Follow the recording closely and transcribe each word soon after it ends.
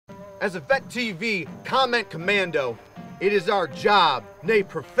As a VetTV comment commando, it is our job, nay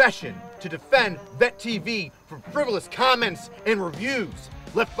profession, to defend VetTV from frivolous comments and reviews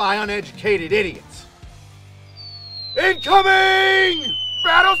left by uneducated idiots. Incoming!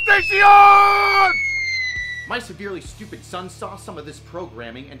 Battle station! My severely stupid son saw some of this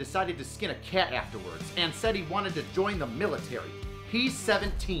programming and decided to skin a cat afterwards and said he wanted to join the military. He's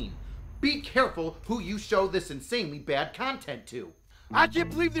 17. Be careful who you show this insanely bad content to. I can't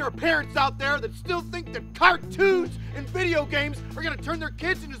believe there are parents out there that still think that cartoons and video games are gonna turn their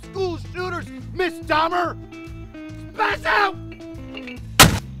kids into school shooters, Miss Dahmer! Pass out!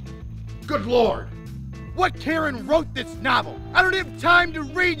 Good Lord! What Karen wrote this novel? I don't have time to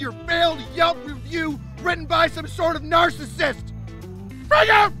read your failed Yelp review written by some sort of narcissist! Bring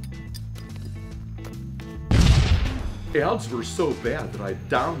out! Ads were so bad that I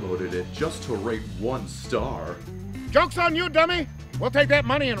downloaded it just to rate 1 star. Joke's on you, dummy! We'll take that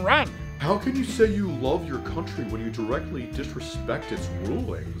money and run. How can you say you love your country when you directly disrespect its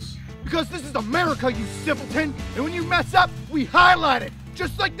rulings? Because this is America, you simpleton, and when you mess up, we highlight it,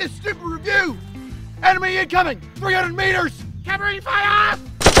 just like this stupid review! Enemy incoming! 300 meters! Covering fire!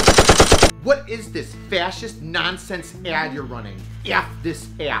 What is this fascist nonsense ad you're running? F this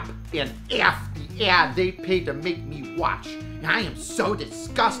app, and F the ad they paid to make me watch. And I am so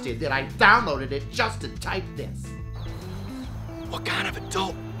disgusted that I downloaded it just to type this. What kind of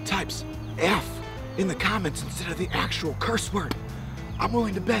adult types F in the comments instead of the actual curse word? I'm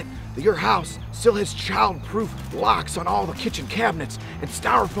willing to bet that your house still has child-proof locks on all the kitchen cabinets and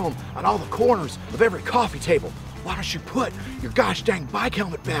styrofoam on all the corners of every coffee table. Why don't you put your gosh dang bike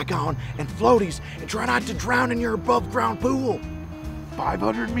helmet back on and floaties and try not to drown in your above-ground pool?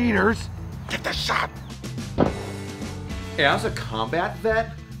 500 meters. Get the shot. As a combat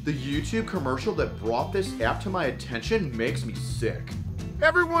vet, the YouTube commercial that brought this app to my attention makes me sick.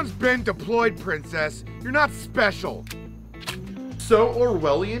 Everyone's been deployed, princess. You're not special. So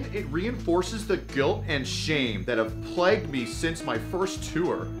Orwellian, it reinforces the guilt and shame that have plagued me since my first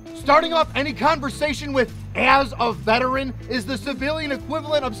tour. Starting off any conversation with "as a veteran" is the civilian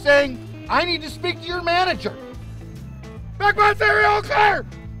equivalent of saying, "I need to speak to your manager." Back my theory, all clear!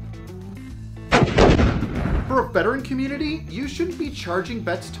 For a veteran community, you shouldn't be charging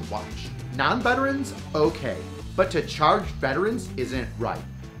vets to watch. Non-veterans, okay, but to charge veterans isn't right.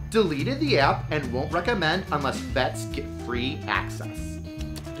 Deleted the app and won't recommend unless vets get free access.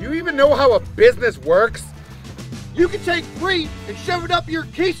 Do you even know how a business works? You can take free and shove it up your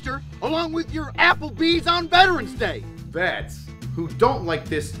keister along with your Applebee's on Veterans Day. Vets who don't like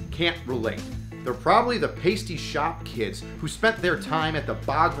this can't relate. They're probably the pasty shop kids who spent their time at the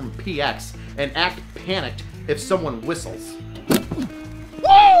Bagram PX and act panicked if someone whistles.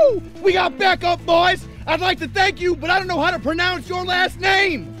 Woo! We got backup, boys! I'd like to thank you, but I don't know how to pronounce your last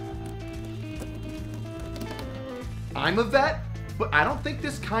name! I'm a vet, but I don't think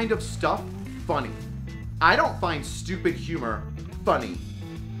this kind of stuff funny. I don't find stupid humor funny.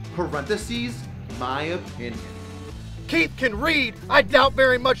 Parentheses, my opinion. Keith can read, I doubt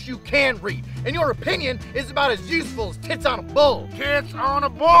very much you can read. And your opinion is about as useful as tits on a bull. Tits on a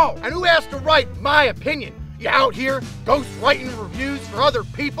bull! And who has to write my opinion? You out here ghost writing reviews for other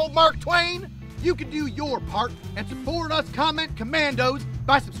people, Mark Twain? You can do your part and support us comment commandos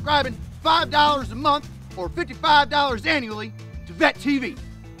by subscribing $5 a month or $55 annually to VetTV.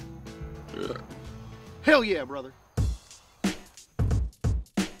 Hell yeah, brother.